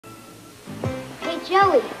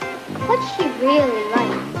Joey, what's she really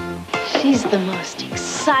like? She's the most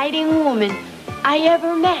exciting woman I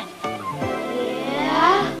ever met.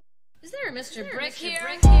 Yeah? Is there a Mr. Brick here?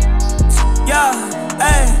 Yeah,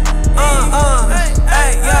 hey,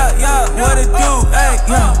 hey, yeah, what it do, hey,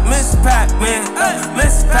 yeah, Miss Pac-Man,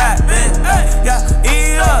 Miss Pac-Man, yeah,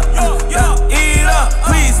 eat up,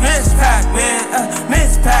 please, Miss Pac-Man,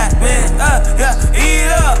 Miss Pac-Man, yeah,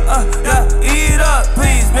 eat up,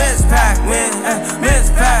 please, Miss Pac-Man, Miss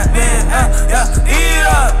Pac-Man, yeah, eat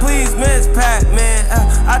up, please, Miss Pac-Man,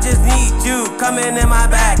 I just need you coming in my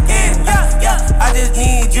back end, yeah, I just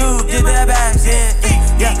need you to the back end,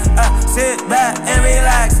 yeah, sit back and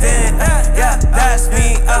relax then, yeah, that's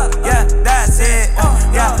me, yeah, that's it,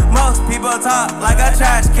 yeah, most people talk like a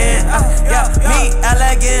trash can, yeah, me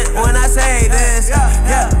elegant when I say this,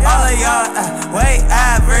 yeah, all of y'all way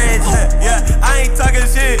average, yeah, I ain't talking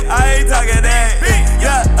shit, I ain't talking that,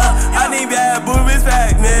 yeah, I need bad boobies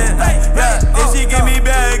back, man, yeah, if she give me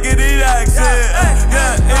back, get it accent,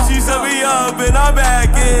 yeah, if she suck me up and I'm back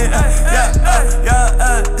in, yeah,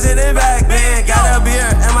 sit it back, man, got a beer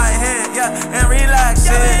in my hand, yeah, and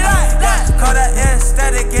relaxing, yeah, call that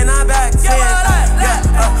aesthetic and I'm back in,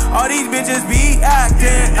 yeah, all these bitches be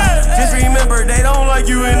acting, just remember they don't like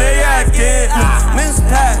you and they acting, Miss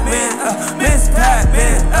Pac-Man, Miss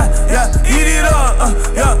Pac-Man, yeah, eat it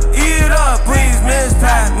up, please, Miss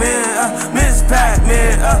Pac-Man, Miss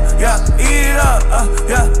Pac-Man, yeah, eat it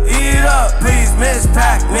up, please, Miss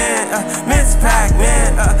Pac-Man, Miss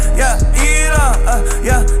Pac-Man, yeah, eat it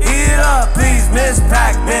up, please, Miss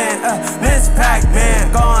Pac-Man, Miss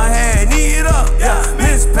Pac-Man, go ahead, eat it up, yeah,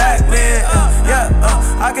 Miss Pac-Man, yeah,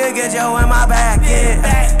 I could get you in my back end,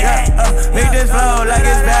 yeah, make this flow like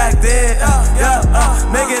it's back then, yeah,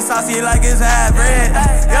 make it saucy like it's half red,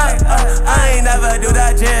 yeah, I ain't never do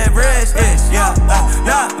that gibberish, yeah,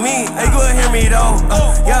 not me, you could hear me though,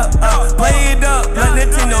 yeah, play it up like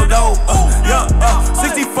Nintendo though, yeah,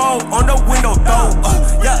 64 on the window though,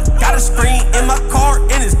 yeah, got a screen in my car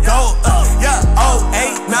and it's gold, yeah,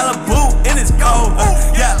 08 Malibu and it's gold,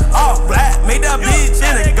 yeah, all black, made that bitch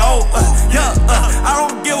in a gold, yeah, I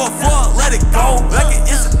don't give a fuck, let it go, like it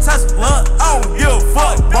is a Tesla, I don't give a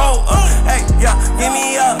fuck, bro, hey, yeah, give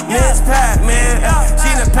me up, Miss Pac-Man, she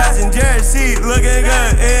in the passenger seat, looking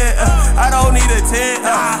good, I don't need a 10,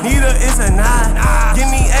 neither is a 9, give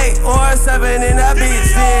me 8 or a 7 in that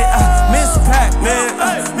bitch, Miss Pac-Man,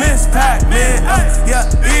 Miss Pac-Man, yeah,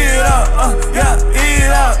 eat it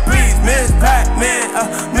up, please, Miss Pac-Man,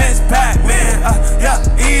 Miss Pac-Man, yeah,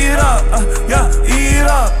 eat it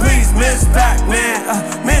up, please, Miss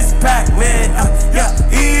Pac-Man, Miss Pac-Man, yeah,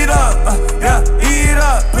 eat it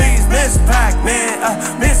up, please, Miss Pac-Man,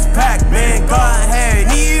 Miss Pac-Man, go ahead,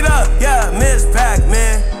 eat up, yeah, Miss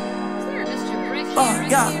Pac-Man.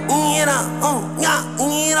 Yeah, eat up, yeah,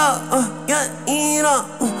 eat up, yeah, eat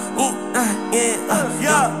up,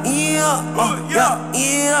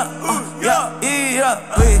 eat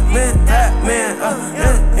up, please, Miss Pac-Man,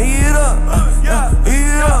 yeah, eat up,